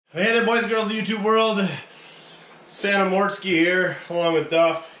Hey there, boys and girls of the YouTube world. Santa Mortske here, along with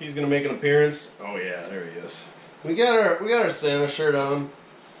Duff. He's gonna make an appearance. Oh yeah, there he is. We got our Santa shirt on.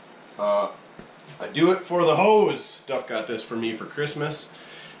 I do it for the hose. Duff got this for me for Christmas.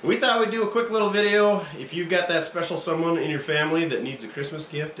 And we thought we'd do a quick little video. If you've got that special someone in your family that needs a Christmas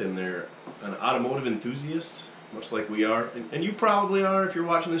gift and they're an automotive enthusiast, much like we are, and you probably are if you're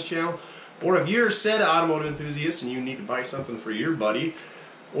watching this channel, or if you're said automotive enthusiast and you need to buy something for your buddy,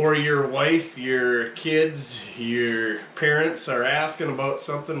 or your wife, your kids, your parents are asking about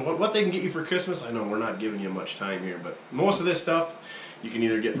something, what they can get you for Christmas. I know we're not giving you much time here, but most of this stuff you can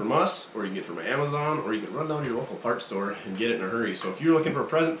either get from us, or you can get from Amazon, or you can run down to your local parts store and get it in a hurry. So if you're looking for a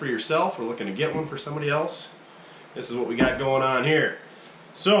present for yourself, or looking to get one for somebody else, this is what we got going on here.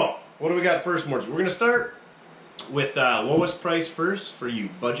 So, what do we got first, Mortske? We're going to start with lowest price first for you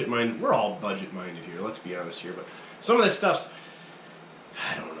budget-minded. We're all budget-minded here, let's be honest here, but some of this stuff's,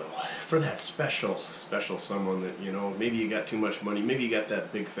 I don't know, for that special someone that, you know, maybe you got too much money, maybe you got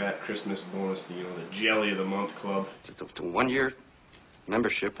that big fat Christmas bonus, you know, the Jelly of the Month Club. It's a 1-year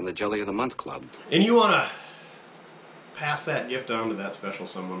membership in the Jelly of the Month Club. And you want to pass that gift on to that special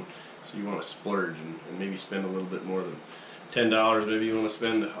someone, so you want to splurge and maybe spend a little bit more than $10. Maybe you want to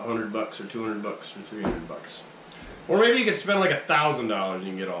spend $100 or $200 or $300. Or maybe you could spend like $1,000 and you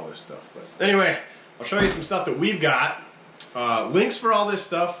can get all this stuff. But anyway, I'll show you some stuff that we've got. Links for all this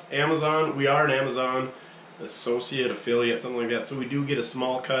stuff, Amazon. We are an Amazon associate, affiliate, something like that. So we do get a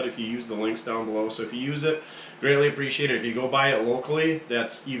small cut if you use the links down below. So if you use it, greatly appreciate it. If you go buy it locally,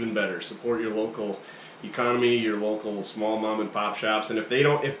 that's even better. Support your local economy, your local small mom and pop shops. And if they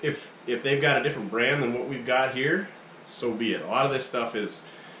don't, if they've got a different brand than what we've got here, so be it. A lot of this stuff is,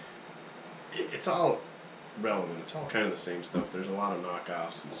 it's all relevant. It's all kind of the same stuff. There's a lot of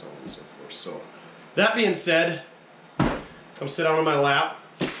knockoffs and so on and so forth. So that being said, come sit down on my lap.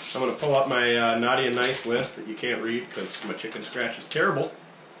 I'm going to pull up my naughty and nice list that you can't read because my chicken scratch is terrible.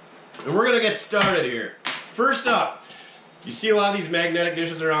 And we're going to get started here. First up, you see a lot of these magnetic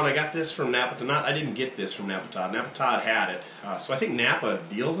dishes around. I got this from Napa. I didn't get this from Napa Todd. Napa Todd had it. So I think Napa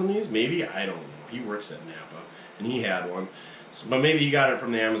deals in these. Maybe. I don't know. He works at Napa. And he had one. So, but maybe he got it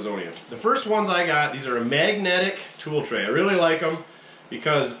from the Amazonian. The first ones I got, these are a magnetic tool tray. I really like them.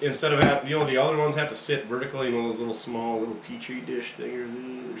 Because instead of having, you know, the other ones have to sit vertically, you know, those little small little Petri dish things,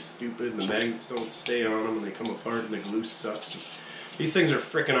 they're stupid, and the magnets don't stay on them, and they come apart, and the glue sucks. These things are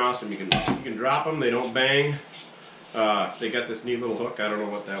freaking awesome. You can drop them, they don't bang. They got this neat little hook. I don't know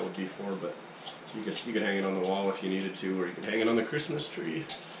what that would be for, but you could hang it on the wall if you needed to, or you could hang it on the Christmas tree.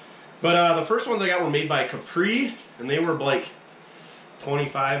 But the first ones I got were made by Capri, and they were like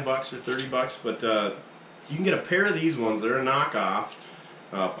 $25 or $30, but you can get a pair of these ones. They're a knockoff.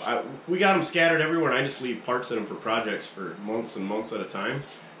 We got them scattered everywhere, and I just leave parts in them for projects for months and months at a time.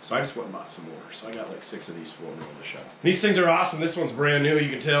 So I just went and bought some more. So I got like 6 of these floating around the shop. These things are awesome. This one's brand new, you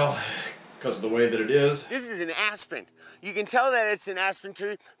can tell, because of the way that it is. This is an aspen. You can tell that it's an aspen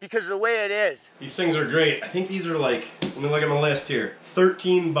tree because of the way it is. These things are great. I think these are like, let me look at my list here,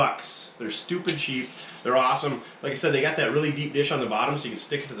 $13. They're stupid cheap. They're awesome. Like I said, they got that really deep dish on the bottom, so you can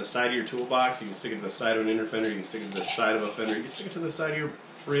stick it to the side of your toolbox, you can stick it to the side of an inner fender, you can stick it to the side of a fender, you can stick it to the side of your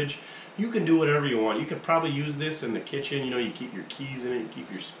fridge. You can do whatever you want. You could probably use this in the kitchen, you know, you keep your keys in it, you keep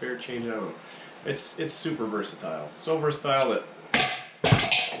your spare change, I don't know. It's super versatile. So versatile that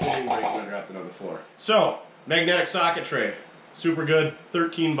it didn't break when I dropped it on the floor. So, magnetic socket tray. Super good.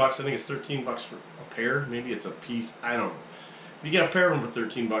 $13. I think it's $13 for a pair. Maybe it's a piece. I don't know. If you get a pair of them for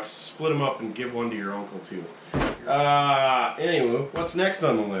 $13, split them up and give one to your uncle too. Anyway, what's next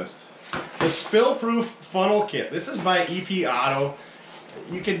on the list? The Spill-Proof Funnel Kit. This is by EP Auto.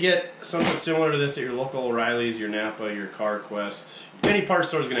 You could get something similar to this at your local O'Reilly's, your Napa, your CarQuest. Any parts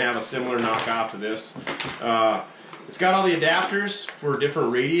store is going to have a similar knockoff to this. It's got all the adapters for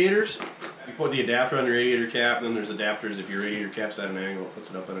different radiators. You put the adapter on your radiator cap, and then there's adapters if your radiator cap's at an angle, it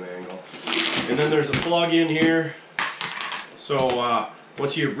puts it up at an angle. And then there's a plug in here. So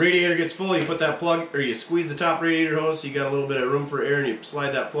once your radiator gets full, you put that plug, or you squeeze the top radiator hose so you got a little bit of room for air, and you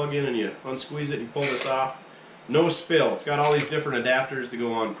slide that plug in and you unsqueeze it and you pull this off. No spill. It's got all these different adapters to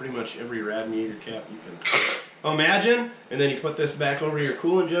go on pretty much every radiator cap you can imagine. And then you put this back over your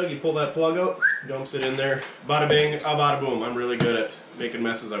coolant jug, you pull that plug out, dumps it in there. Bada bing, bada boom. I'm really good at making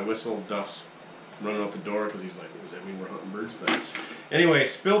messes. I whistle. Duff's running out the door because he's like, does that mean we're hunting birds? But anyway,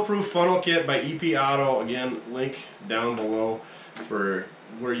 Spill-Proof Funnel Kit by EP Auto. Again, link down below for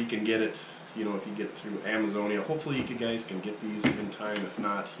where you can get it. You know, if you get it through Amazonia. Hopefully you guys can get these in time. If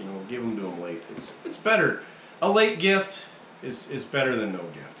not, you know, give them to them late. It's better. A late gift is better than no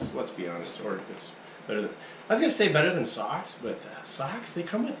gift. So let's be honest. Or it's Better than, I was gonna say better than socks, but socks, they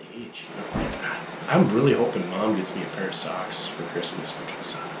come with age. You know? Like, I'm really hoping Mom gets me a pair of socks for Christmas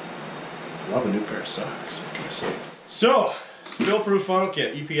because I love a new pair of socks. What can I say? So, spill-proof funnel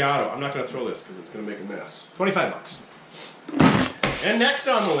kit, EP Auto. I'm not gonna throw this because it's gonna make a mess. 25 bucks. And next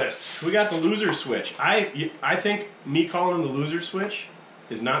on the list, we got the loser switch. I think me calling him the loser switch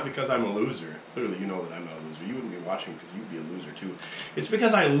is not because I'm a loser. Clearly you know that I'm not a loser. You wouldn't be watching because you'd be a loser too. It's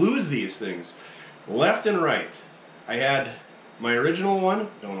because I lose these things left and right. I had my original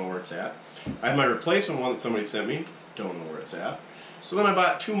one, don't know where it's at. I had my replacement one that somebody sent me, don't know where it's at. So then I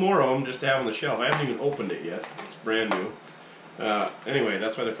bought 2 more of them just to have on the shelf. I haven't even opened it yet. It's brand new. Anyway,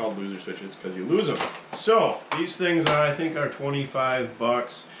 that's why they're called loser switches, because you lose them. So, these things I think are 25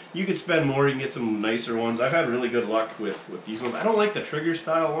 bucks. You could spend more, you can get some nicer ones. I've had really good luck with these ones. I don't like the trigger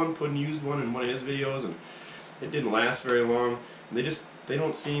style one, Puddin used one in one of his videos, and it didn't last very long. And they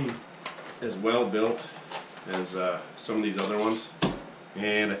don't seem as well built as some of these other ones.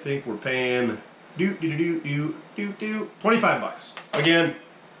 And I think we're paying 25 bucks. Again,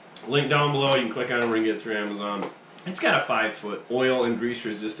 link down below, you can click on it or you can get it through Amazon. It's got a 5-foot oil and grease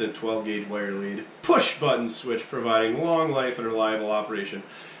resistant 12-gauge wire lead, push button switch providing long life and reliable operation.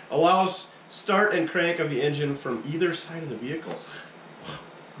 Allows start and crank of the engine from either side of the vehicle.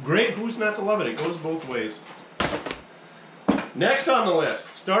 Great, who's not to love it? It goes both ways. Next on the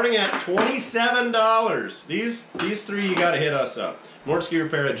list, starting at $27. These 3 you gotta hit us up.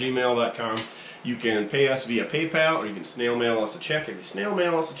 mortskerepair@gmail.com. You can pay us via PayPal or you can snail mail us a check. If you snail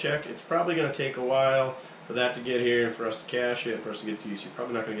mail us a check, it's probably gonna take a while for that to get here and for us to cash it and for us to get to you. So you're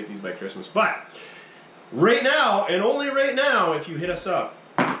probably not going to get these by Christmas. But right now, and only right now, if you hit us up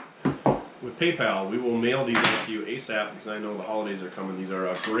with PayPal, we will mail these out to you ASAP because I know the holidays are coming. These are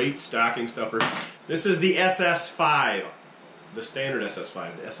a great stocking stuffer. This is the SS5, the standard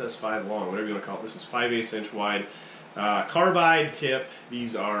SS5, the SS5 long, whatever you want to call it. This is 5/8 inch wide, carbide tip.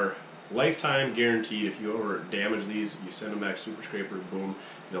 These are lifetime guaranteed. If you ever damage these, you send them back Super Scraper, boom,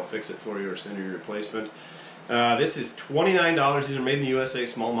 they'll fix it for you or send you a replacement. This is $29. These are made in the USA,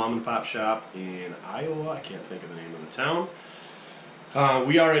 small mom and pop shop in Iowa. I can't think of the name of the town.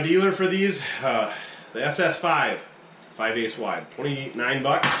 We are a dealer for these. The SS5, 5/8 wide, 29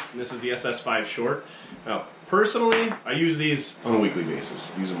 bucks. This is the SS5 short. Now, personally, I use these on a weekly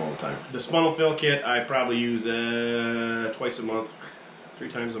basis. I use them all the time. The funnel fill kit, I probably use twice a month, 3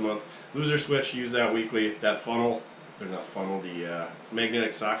 times a month. Loser switch, use that weekly. That funnel, or not funnel, the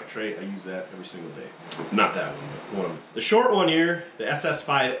magnetic socket tray, I use that every single day. Not that one, but one of them. The short one here, the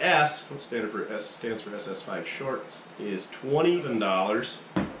SS5S, which stands for SS5 short, is $27.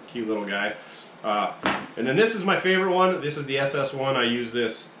 Cute little guy. And then this is my favorite one. This is the SS1. I use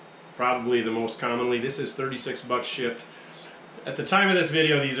this probably the most commonly. This is 36 bucks shipped. At the time of this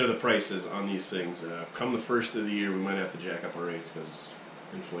video, these are the prices on these things. Come the first of the year, we might have to jack up our rates because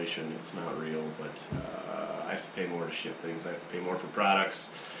inflation, it's not real, but I have to pay more to ship things. I have to pay more for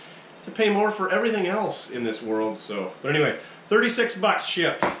products. I have to pay more for everything else in this world. So, but anyway, 36 bucks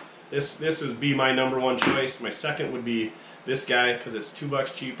shipped. This would be my #1 choice. My second would be this guy because it's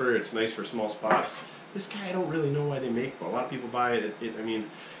 $2 cheaper. It's nice for small spots. This guy, I don't really know why they make, but a lot of people buy it. I mean,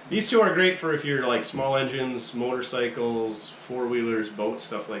 these two are great for if you're like small engines, motorcycles, 4-wheelers, boats,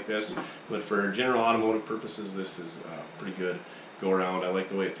 stuff like this. But for general automotive purposes, this is pretty good. Go around. I like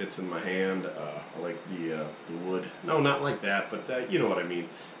the way it fits in my hand. I like the wood. No, not like that, but you know what I mean.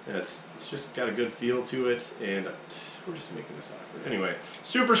 And it's just got a good feel to it, and we're just making this awkward. Anyway,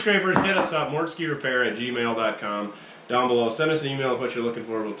 Super Scrapers, hit us up, mortskerepair@gmail.com. Down below, send us an email with what you're looking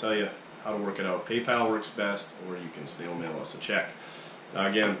for. We'll tell you how to work it out. PayPal works best, or you can snail mail us a check.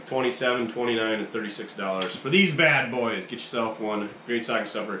 Again, $27, $29, and $36 for these bad boys. Get yourself one. Great stocking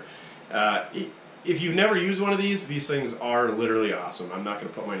stuffer. If you've never used one of these things are literally awesome. I'm not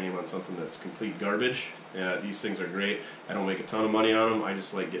going to put my name on something that's complete garbage. These things are great. I don't make a ton of money on them. I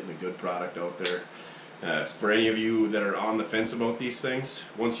just like getting a good product out there. For any of you that are on the fence about these things,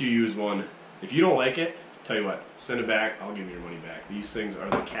 once you use one, if you don't like it, tell you what, send it back. I'll give you your money back. These things are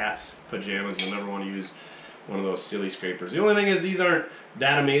the cat's pajamas. You'll never want to use one of those silly scrapers. The only thing is these aren't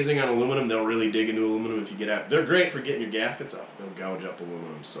that amazing on aluminum. They'll really dig into aluminum if you get after. They're great for getting your gaskets off. They'll gouge up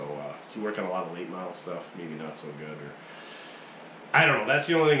aluminum. So if you work on a lot of late model stuff, maybe not so good. Or I don't know. That's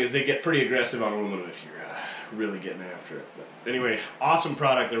the only thing is they get pretty aggressive on aluminum if you're really getting after it. But anyway, awesome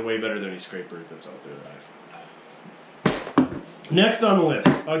product. They're way better than any scraper that's out there that I found. Next on the list,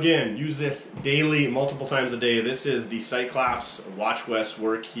 again, use this daily, multiple times a day. This is the Cyclops Watch West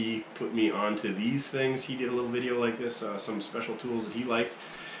work. He put me onto these things. He did a little video like this, some special tools that he liked.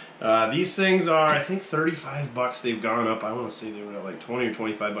 These things are, I think, 35 bucks. They've gone up. I want to say they were at like 20 or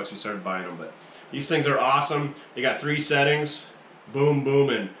 25 bucks we started buying them, but These things are awesome. They got 3 settings. Boom, boom,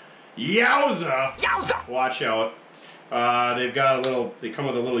 and yowza! Yowza! Watch out. They've got a little, they come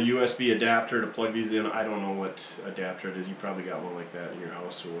with a little USB adapter to plug these in. I don't know what adapter it is. You probably got one like that in your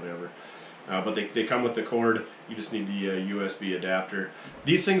house or whatever. But they come with the cord. You just need the USB adapter.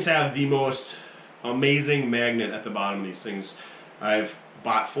 These things have the most amazing magnet at the bottom of these things. I've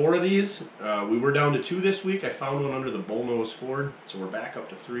bought 4 of these. We were down to 2 this week. I found one under the bullnose Ford, so we're back up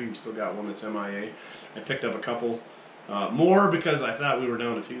to 3. We still got one that's MIA. I picked up a couple more because I thought we were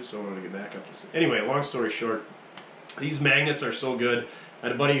down to 2, so I wanted to get back up to 6. Anyway, long story short, these magnets are so good. I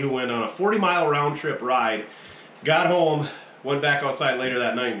had a buddy who went on a 40-mile round trip ride, got home, went back outside later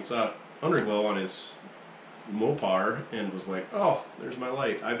that night and saw underglow on his Mopar and was like, oh, there's my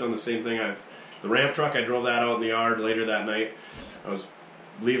light. I've done the same thing. The ramp truck, I drove that out in the yard later that night. I was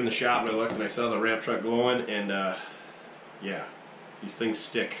leaving the shop and I looked and I saw the ramp truck glowing, and yeah, these things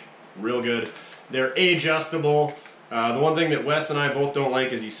stick real good. They're adjustable. The one thing that Wes and I both don't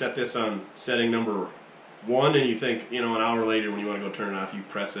like is you set this on setting number 1 and you think, you know, an hour later when you want to go turn it off, you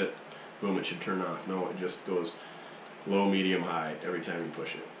press it, boom, it should turn off. No, it just goes low, medium, high every time you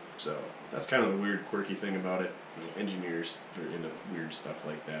push it. So that's kind of the weird, quirky thing about it. You know, engineers are into weird stuff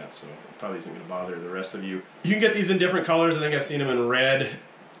like that, so it probably isn't going to bother the rest of you. You can get these in different colors. I think I've seen them in red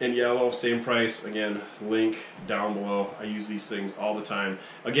and yellow, same price. Again, link down below. I use these things all the time.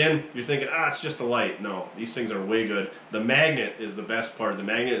 Again, you're thinking, it's just a light. No, these things are way good. The magnet is the best part. The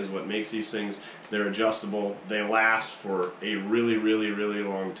magnet is what makes these things. They're adjustable. They last for a really, really, really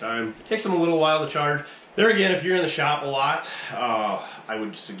long time. It takes them a little while to charge. There again, if you're in the shop a lot, I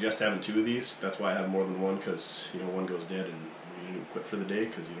would suggest having 2 of these. That's why I have more than one, because you know, one goes dead and you quit for the day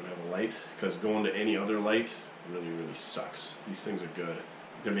because you don't have a light. Because going to any other light really, really sucks. These things are good.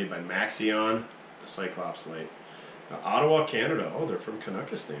 They're made by Maxion, the Cyclops light. Ottawa, Canada. Oh, they're from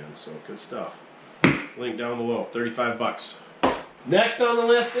Canuckistan, so good stuff. Link down below, 35 bucks. Next on the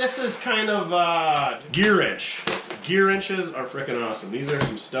list, this is kind of gear wrench. Gear wrenches are freaking awesome. These are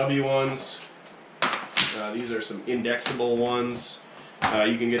some stubby ones. These are some indexable ones.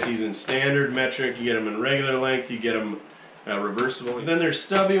 You can get these in standard metric, you get them in regular length, you get them reversible. And then there's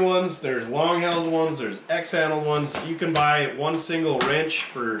stubby ones, there's long-handled ones, there's X-handled ones. You can buy one single wrench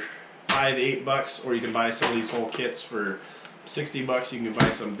for $5, $8, or you can buy some of these whole kits for $60. You can buy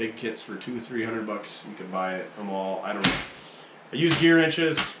some big kits for $200-300. You can buy them all. I don't know. I use gear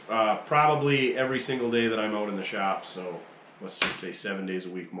wrenches probably every single day that I'm out in the shop, so let's just say 7 days a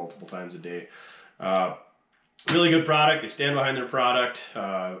week, multiple times a day. Really good product. They stand behind their product.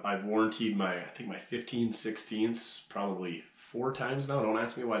 I've warrantied I think my 15/16 probably 4 times now. Don't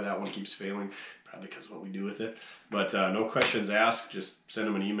ask me why that one keeps failing. Probably because of what we do with it. But no questions asked. Just send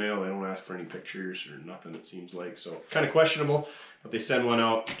them an email. They don't ask for any pictures or nothing, it seems like. So kind of questionable, but they send one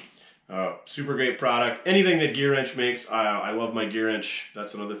out. Super great product. Anything that Gear Wrench makes, I love my Gear Wrench.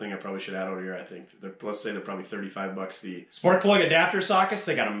 That's another thing I probably should add out here. I think let's say they're probably 35 bucks. The spark plug adapter sockets,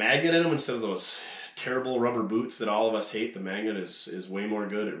 they got a magnet in them instead of those terrible rubber boots that all of us hate. The magnet is way more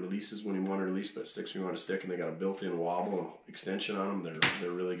good. It releases when you want to release, but it sticks when you want to stick, and they got a built-in wobble extension on them. They're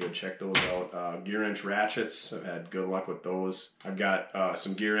really good. Check those out. Gear Wrench ratchets, I've had good luck with those. I've got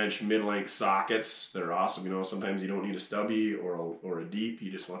some Gear Wrench mid-length sockets that are awesome. You know, sometimes you don't need a stubby or a deep. You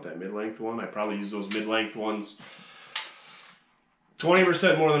just want that mid-length one. I probably use those mid-length ones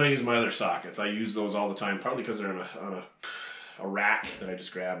 20% more than I use my other sockets. I use those all the time, partly because they're on a rack that I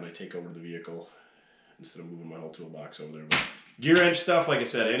just grab and I take over to the vehicle instead of moving my whole toolbox over there. But Gear Wrench stuff, like I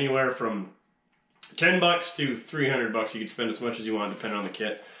said, anywhere from $10 to $300. You can spend as much as you want depending on the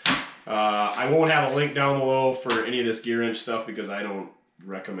kit. I won't have a link down below for any of this Gear Wrench stuff because I don't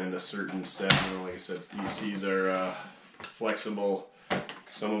recommend a certain set. You know, like I said, these are flexible.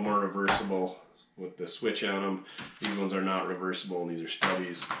 Some of them are reversible with the switch on them. These ones are not reversible, and these are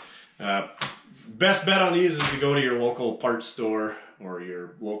stubbies. Best bet on these is to go to your local parts store or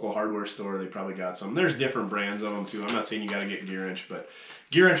your local hardware store. They probably got some. There's different brands of them too. I'm not saying you got to get Gear Wrench, but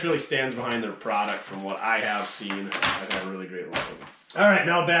Gear Wrench really stands behind their product from what I have seen. I've had really great luck with them. All right,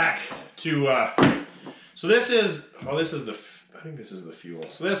 now back to, so this is, oh, I think this is the fuel.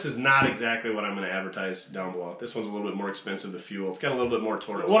 So this is not exactly what I'm going to advertise down below. This one's a little bit more expensive, the fuel. It's got a little bit more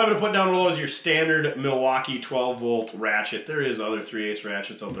torque. What I'm going to put down below is your standard Milwaukee 12-volt ratchet. There is other 3/8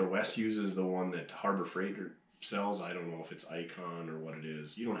 ratchets out there. Wes uses the one that Harbor Freight sells. I don't know if it's Icon or what it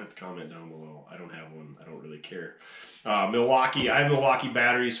is. You don't have to comment down below. I don't have one. I don't really care. Milwaukee. I have Milwaukee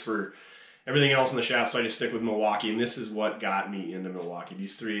batteries for everything else in the shop, so I just stick with Milwaukee. And this is what got me into Milwaukee.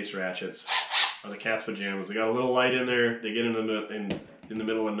 These 3/8 ratchets are the cat's pajamas. They got a little light in there. They get in the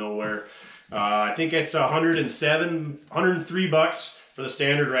middle of nowhere. I think it's $103. for the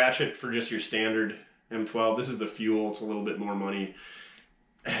standard ratchet, for just your standard M12, this is the fuel. It's a little bit more money.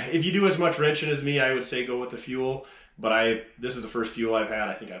 If you do as much wrenching as me, I would say go with the fuel. But this is the first fuel I've had.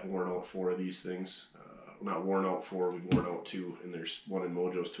 I think I've worn out 4 of these things. Not worn out 4, we've worn out 2. And there's one in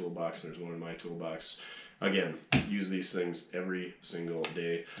Mojo's toolbox and there's one in my toolbox. Again, use these things every single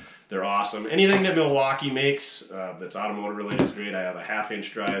day. They're awesome. Anything that Milwaukee makes that's automotive related is great. I have a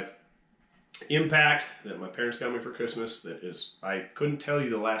 1/2-inch drive impact that my parents got me for Christmas. That is, I couldn't tell you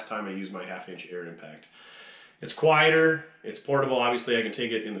the last time I used my 1/2-inch air impact. It's quieter, it's portable. Obviously I can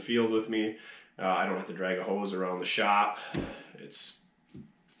take it in the field with me. I don't have to drag a hose around the shop. It's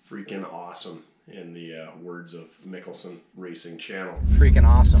freaking awesome, in the words of Mickelson Racing Channel. Freaking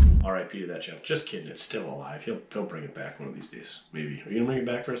awesome. RIP to that channel. Just kidding, it's still alive. He'll bring it back one of these days. Maybe. Are you gonna bring it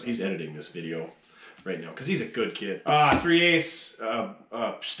back for us? He's editing this video right now because he's a good kid.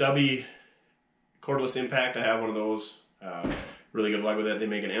 3/8 stubby cordless impact. I have one of those. Really good luck with it. They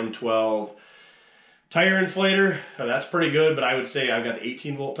make an M12 tire inflator. That's pretty good, but I would say I've got the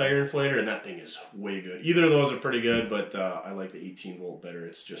 18-volt tire inflator, and that thing is way good. Either of those are pretty good, but I like the 18-volt better.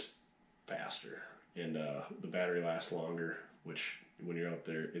 It's just faster, and the battery lasts longer, which when you're out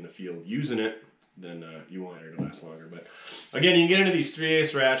there in the field using it, then you want it to last longer. But again, you can get into these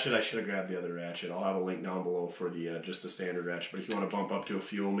 3/8 ratchet. I should have grabbed the other ratchet. I'll have a link down below for the just the standard ratchet, but if you want to bump up to a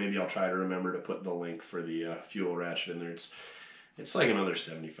fuel, maybe I'll try to remember to put the link for the fuel ratchet in there. It's like another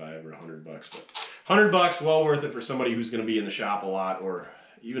 75 or 100 bucks, but 100 bucks, well worth it for somebody who's going to be in the shop a lot, or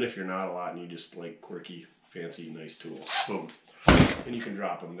even if you're not a lot and you just like quirky, fancy, nice tools. Boom. And you can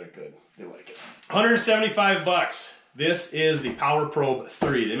drop them, they're good. They like it. 175 bucks. This is the Power Probe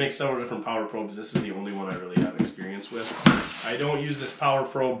 3. They make several different Power Probes. This is the only one I really have experience with. I don't use this Power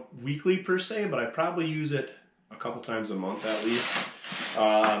Probe weekly per se, but I probably use it a couple times a month at least.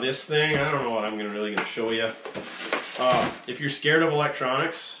 This thing, I don't know what I'm really going to show you. If you're scared of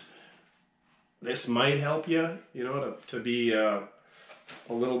electronics, this might help you, you know, to be a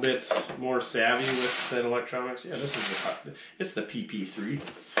little bit more savvy with said electronics. Yeah, this is it's the PP3.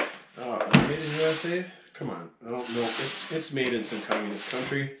 Made in USA? Come on, I don't know. It's made in some communist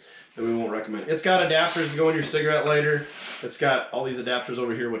country that we won't recommend. It's got adapters to go in your cigarette lighter. It's got all these adapters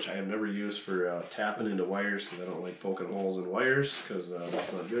over here, which I have never used for tapping into wires, because I don't like poking holes in wires, because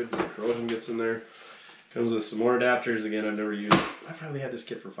that's not good, because the corrosion gets in there. Comes with some more adapters. Again, I've never used. I've probably had this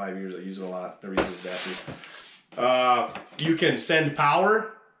kit for 5 years. I use it a lot. Never use these adapters. You can send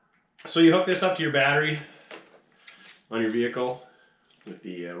power. So you hook this up to your battery on your vehicle with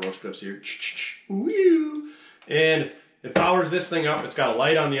the roach clips here. And it powers this thing up. It's got a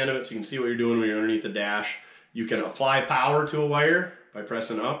light on the end of it so you can see what you're doing when you're underneath the dash. You can apply power to a wire by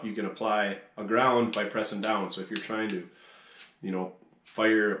pressing up. You can apply a ground by pressing down. So if you're trying to, you know,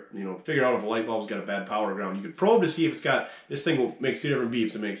 figure out if a light bulb's got a bad power ground, you could probe to see if it's got, this thing makes 2 different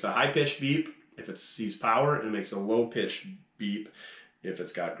beeps. It makes a high-pitched beep if it sees power, and it makes a low-pitched beep if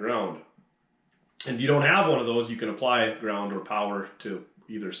it's got ground. And if you don't have one of those, you can apply ground or power to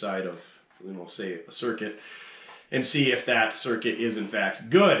either side of, you know, say a circuit, and see if that circuit is in fact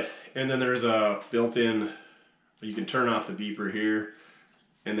good. And then there's a built-in, you can turn off the beeper here,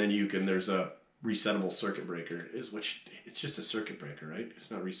 and then there's a resettable circuit breaker, which it's just a circuit breaker, right?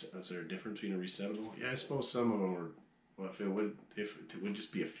 It's not reset. Is there a difference between a resettable? Yeah, I suppose some of them are. Well, if it would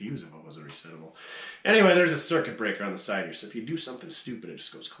just be a fuse if it was a resettable. Anyway, there's a circuit breaker on the side here, so if you do something stupid, it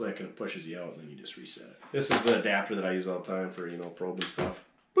just goes click and it pushes you out, and then you just reset it. This is the adapter that I use all the time for, you know, probing stuff.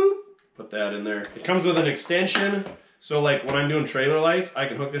 Boop. Put that in there. It comes with an extension. So like when I'm doing trailer lights, I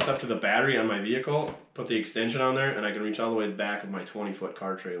can hook this up to the battery on my vehicle, put the extension on there, and I can reach all the way to the back of my 20-foot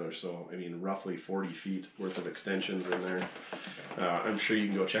car trailer. So, I mean, roughly 40 feet worth of extensions in there. I'm sure you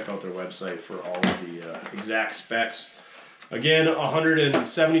can go check out their website for all of the exact specs. Again,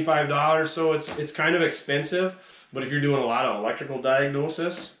 $175, so it's kind of expensive, but if you're doing a lot of electrical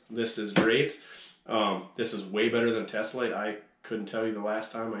diagnosis, this is great. This is way better than a test light. I couldn't tell you the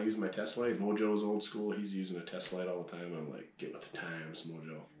last time I used my test light. Mojo's old school. He's using a test light all the time. I'm like, get with the times,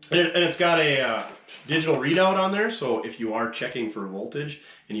 Mojo. And it's got a digital readout on there, so if you are checking for voltage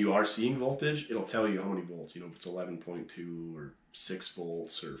and you are seeing voltage, it'll tell you how many volts. You know, if it's 11.2 or 6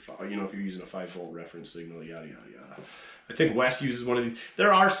 volts, or 5, you know, if you're using a 5-volt reference signal, yada, yada, yada. I think Wes uses one of these.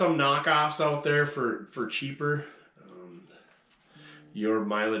 There are some knockoffs out there for cheaper. Your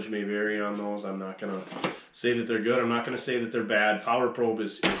mileage may vary on those. I'm not going to say that they're good. I'm not going to say that they're bad. Power Probe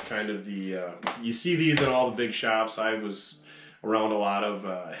is kind of the... you see these in all the big shops. I was around a lot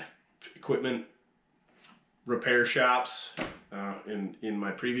of equipment repair shops in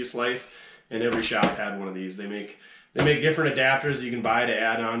my previous life, and every shop had one of these. They make different adapters you can buy to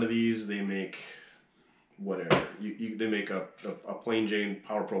add on to these. They make whatever. They make a plain Jane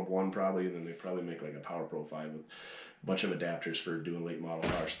Power Probe 1 probably, and then they probably make like a Power Probe 5 with a bunch of adapters for doing late model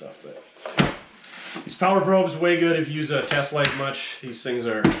car stuff. But these Power Probes way good if you use a test light much. These things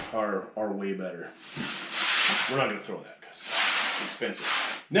are way better. We're not gonna throw that because it's expensive.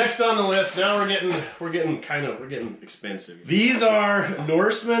 Next on the list, now we're getting expensive. These are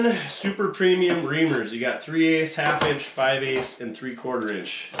Norseman Super Premium reamers. You got 3/8, 1/2 inch, 5/8, and 3/4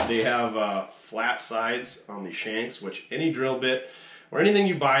 inch. They have flat sides on the shanks, which any drill bit or anything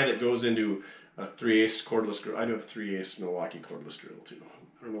you buy that goes into a 3/8 cordless drill. I do have a 3/8 Milwaukee cordless drill too.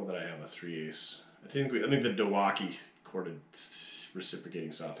 I don't know that I have a 3/8. I think the Milwaukee corded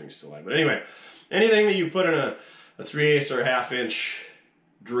reciprocating saw thing's still alive. But anyway, anything that you put in a 3/8 or 1/2 inch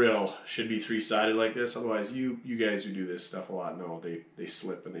drill should be 3-sided like this. Otherwise, you guys who do this stuff a lot know they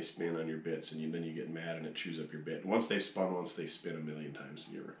slip and they spin on your bits, and then you get mad and it chews up your bit. And once they've spun once, they spin a million times,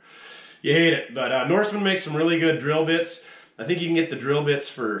 and you hate it. But Norseman makes some really good drill bits. I think you can get the drill bits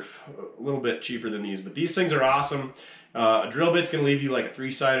for a little bit cheaper than these, but these things are awesome. A drill bit's going to leave you like a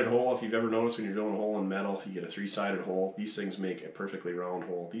 3-sided hole. If you've ever noticed when you're drilling a hole in metal, you get a 3-sided hole. These things make a perfectly round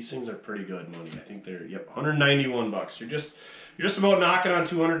hole. These things are pretty good money. I think they're, yep, 191 bucks. You're just about knocking on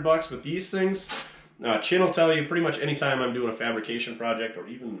 200 bucks with these things. Chin will tell you pretty much anytime I'm doing a fabrication project, or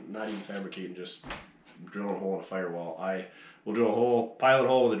even not even fabricating, just drilling a hole in a firewall, I will drill a hole, pilot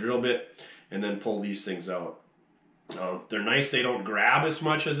hole with a drill bit, and then pull these things out. They're nice. They don't grab as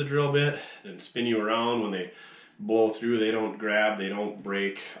much as a drill bit and spin you around when they blow through. They don't grab, they don't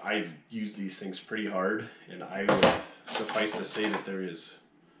break. I've used these things pretty hard, and I would suffice to say that there is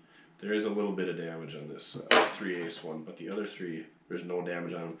a little bit of damage on this 3/8 one, but the other three, there's no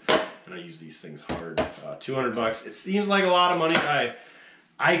damage on them, and I use these things hard. 200 bucks. It seems like a lot of money.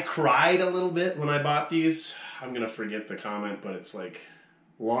 I cried a little bit when I bought these. I'm gonna forget the comment, but it's like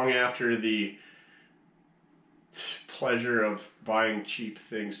long after the pleasure of buying cheap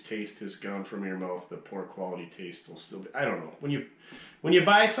things taste has gone from your mouth, the poor quality taste will still be. I don't know. When you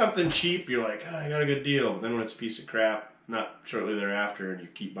buy something cheap, you're like, oh, I got a good deal. But then when it's a piece of crap, not shortly thereafter, and you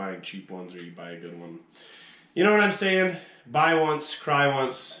keep buying cheap ones, or you buy a good one. You know what I'm saying? Buy once, cry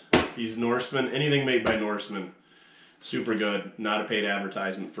once. These Norsemen, anything made by Norsemen, super good. Not a paid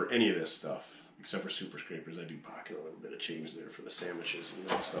advertisement for any of this stuff, except for Super Scrapers. I do pocket a little bit of change there for the sandwiches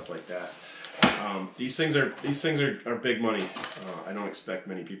and stuff like that. These things are big money. I don't expect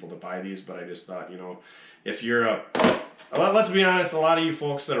many people to buy these, but I just thought, if you're let's be honest, a lot of you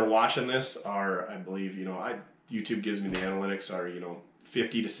folks that are watching this are, I believe, YouTube gives me the analytics, are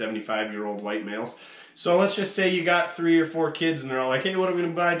 50 to 75-year-old white males. So let's just say you got 3 or 4 kids, and they're all like, hey, what are we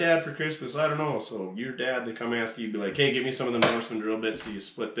gonna buy Dad for Christmas? I don't know. So your dad, they come ask you, be like, hey, give me some of the Norseman drill bits. So you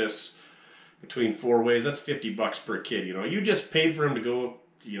split this between 4 ways. That's 50 bucks per kid. You just paid for them to go,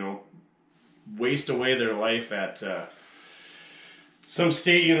 waste away their life at some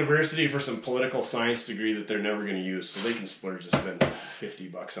state university for some political science degree that they're never going to use, so they can splurge to spend 50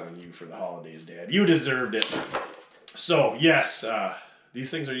 bucks on you for the holidays, Dad. You deserved it. So yes, these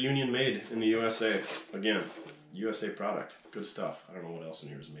things are union made in the USA. Again, USA product. Good stuff. I don't know what else in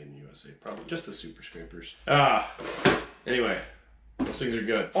here is made in the USA. Probably just the Super Scrapers. Anyway, those things are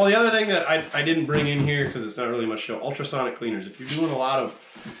good. Oh, the other thing that I didn't bring in here because it's not really much show, ultrasonic cleaners. If you're doing a lot of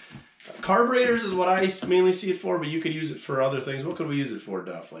carburetors is what I mainly see it for, but you could use it for other things. What could we use it for,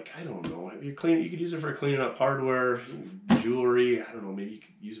 Duff? Like, I don't know. You could use it for cleaning up hardware, jewelry. I don't know. Maybe you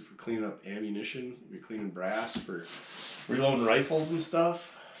could use it for cleaning up ammunition. You're cleaning brass for reloading rifles and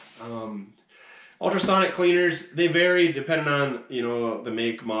stuff. Ultrasonic cleaners, they vary depending on, the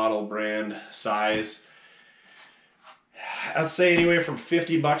make, model, brand, size. I'd say anywhere from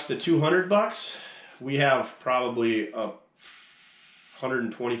 50 bucks to 200 bucks. We have probably a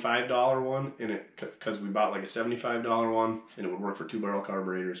 $125 one in it because we bought like a $75 one, and it would work for 2-barrel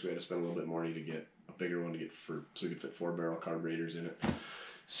carburetors. We had to spend a little bit more money to get a bigger one so we could fit 4-barrel carburetors in it.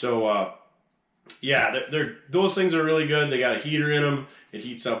 So yeah, those things are really good. They got a heater in them. It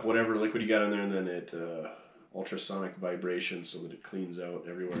heats up whatever liquid you got in there, and then it ultrasonic vibration so that it cleans out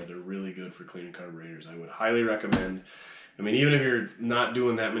everywhere. They're really good for cleaning carburetors. I would highly recommend. I mean, even if you're not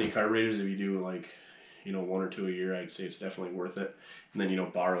doing that many carburetors, if you do like 1 or 2 a year, I'd say it's definitely worth it. And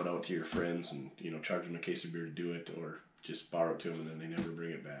then, borrow it out to your friends and, charge them a case of beer to do it, or just borrow it to them and then they never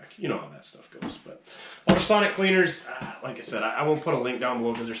bring it back. You know how that stuff goes. But ultrasonic cleaners, like I said, I won't put a link down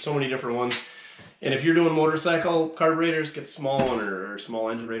below because there's so many different ones. And if you're doing motorcycle carburetors, get the small one or small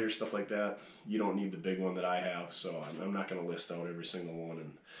engine radiator, stuff like that. You don't need the big one that I have, so I'm not going to list out every single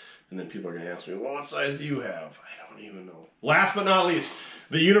one And then people are going to ask me, well, what size do you have? I don't even know. Last but not least,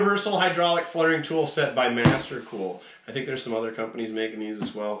 the Universal Hydraulic Flaring Tool Set by Master Cool. I think there's some other companies making these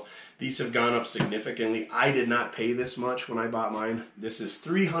as well. These have gone up significantly. I did not pay this much when I bought mine. This is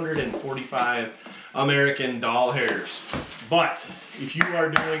 345 American doll hairs. But if you are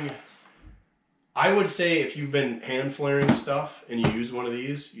doing, I would say if you've been hand flaring stuff and you use one of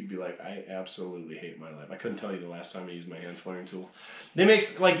these, you'd be like, I absolutely hate my life. I couldn't tell you the last time I used my hand flaring tool. They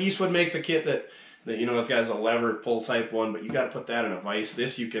make, like Eastwood makes a kit that you know, this guy's a lever pull type one, but you got to put that in a vise.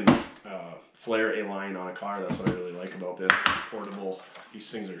 This you can flare a line on a car. That's what I really like about this. Portable. These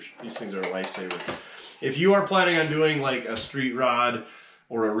things are a lifesaver. If you are planning on doing like a street rod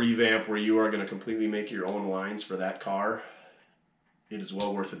or a revamp where you are going to completely make your own lines for that car, it is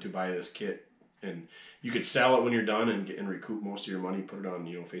well worth it to buy this kit. And you could sell it when you're done and recoup most of your money. Put it on,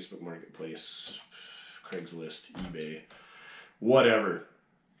 you know, Facebook Marketplace, Craigslist, eBay, whatever.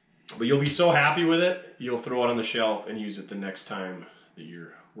 But you'll be so happy with it, you'll throw it on the shelf and use it the next time that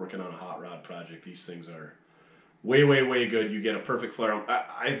you're working on a hot rod project. These things are way, way, way good. You get a perfect flare.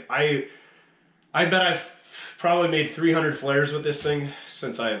 I bet I've probably made 300 flares with this thing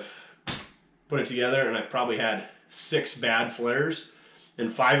since I've put it together, and I've probably had 6 bad flares,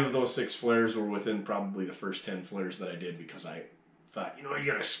 and 5 of those 6 flares were within probably the first 10 flares that I did, because I thought, you know,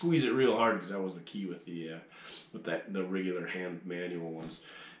 you gotta squeeze it real hard, because that was the key with the regular hand manual ones.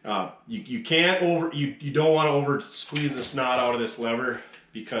 You can't you don't want to over squeeze the snot out of this lever,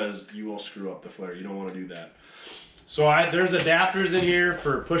 because you will screw up the flare. You don't want to do that. So there's adapters in here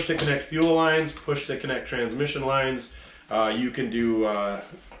for push to connect fuel lines, push to connect transmission lines. You can do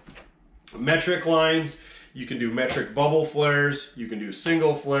metric lines. You can do metric bubble flares. You can do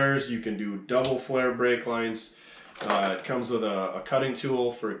single flares. You can do double flare brake lines. It comes with a cutting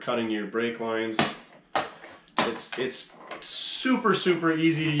tool for cutting your brake lines. It's super, super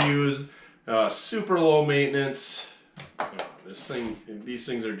easy to use, super low maintenance. These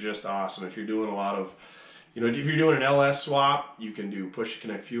things are just awesome. If you're doing a lot of, you know, if you're doing an LS swap, you can do push to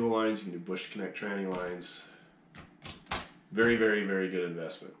connect fuel lines, you can do push to connect tranny lines. Very, very, very good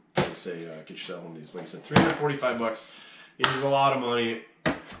investment. I would say get yourself one of these. Like I said, 345 bucks. It is a lot of money.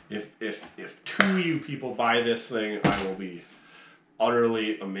 If 2 of you people buy this thing, I will be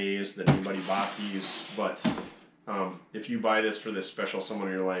utterly amazed that anybody bought these. But if you buy this for this special someone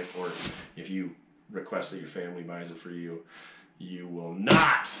in your life, or if you request that your family buys it for you, you will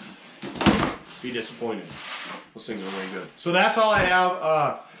not be disappointed. Those things are way good. So that's all I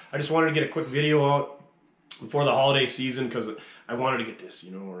have. I just wanted to get a quick video out before the holiday season, because I wanted to get this,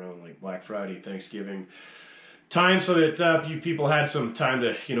 you know, around like Black Friday, Thanksgiving time, so that you people had some time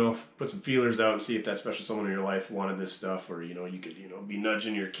to, you know, put some feelers out and see if that special someone in your life wanted this stuff, or, you know, you could, you know, be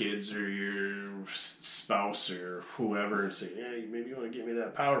nudging your kids or your spouse or whoever and say, yeah, maybe you want to get me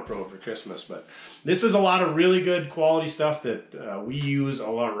that Power Pro for Christmas. But this is a lot of really good quality stuff that we use a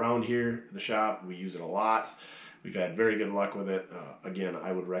lot around here at the shop. We use it a lot. We've had very good luck with it. Again,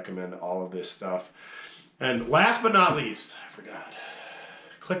 I would recommend all of this stuff. And last but not least, I forgot,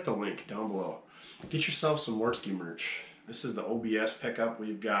 click the link down below. Get yourself some Mortske merch. This is the OBS pickup.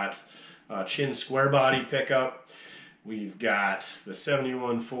 We've got Chin square body pickup. We've got the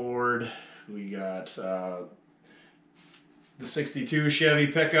 71 Ford. We got the 62 Chevy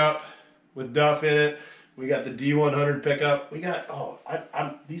pickup with Duff in it. We got the D100 pickup. We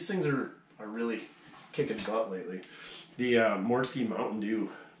got, these things are really kicking butt lately. The Mortske Mountain Dew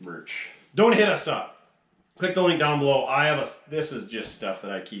merch. Don't hit us up. Click the link down below. This is just stuff that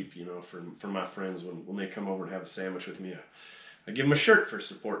I keep, you know, for my friends when they come over and have a sandwich with me. I give them a shirt for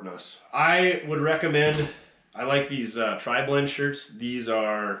supporting us. I would recommend, I like these Tri-Blend shirts. These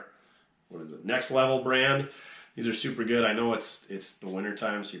are, what is it, Next Level brand. These are super good. I know it's the winter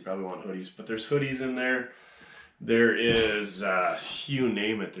time, so you probably want hoodies, but there's hoodies in there. There is, you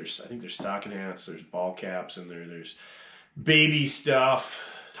name it. I think there's stocking hats, there's ball caps in there, there's baby stuff,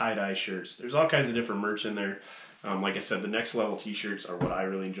 tie-dye shirts. There's all kinds of different merch in there. Like I said, the Next Level t-shirts are what I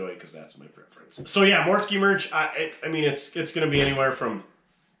really enjoy, because that's my preference. So yeah, Mortske merch, I mean, it's going to be anywhere from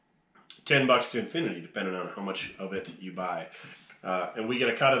 $10 to infinity, depending on how much of it you buy. And we get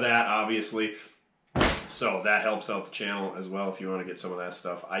a cut of that, obviously. So that helps out the channel as well if you want to get some of that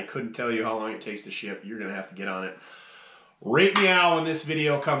stuff. I couldn't tell you how long it takes to ship. You're going to have to get on it. Rate me out when this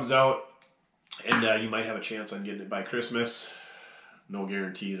video comes out, and you might have a chance on getting it by Christmas. No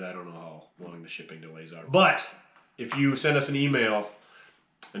guarantees. I don't know how long the shipping delays are. But if you send us an email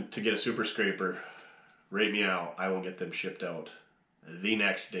to get a super scraper, rate me out. I will get them shipped out the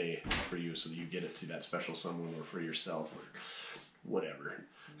next day for you, so that you get it to that special someone or for yourself or whatever.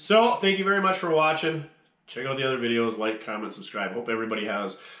 So thank you very much for watching. check out the other videos, like, comment, subscribe. Hope everybody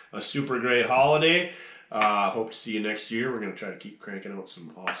has a super great holiday. Hope to see you next year. We're going to try to keep cranking out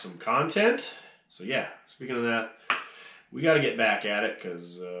some awesome content. So yeah, speaking of that, we got to get back at it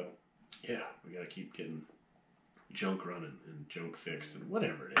because, yeah, we got to keep getting junk running and junk fixed and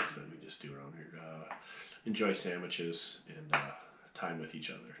whatever it is that we just do around here. Enjoy sandwiches and time with each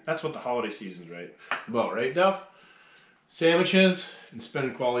other. That's what the holiday season's about, right, Duff? Sandwiches and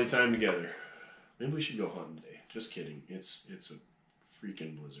spending quality time together. Maybe we should go hunting today. Just kidding. It's a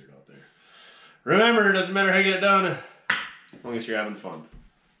freaking blizzard out there. Remember, it doesn't matter how you get it done, as long as you're having fun.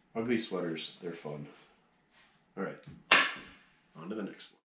 Ugly sweaters, they're fun. All right, on to the next one.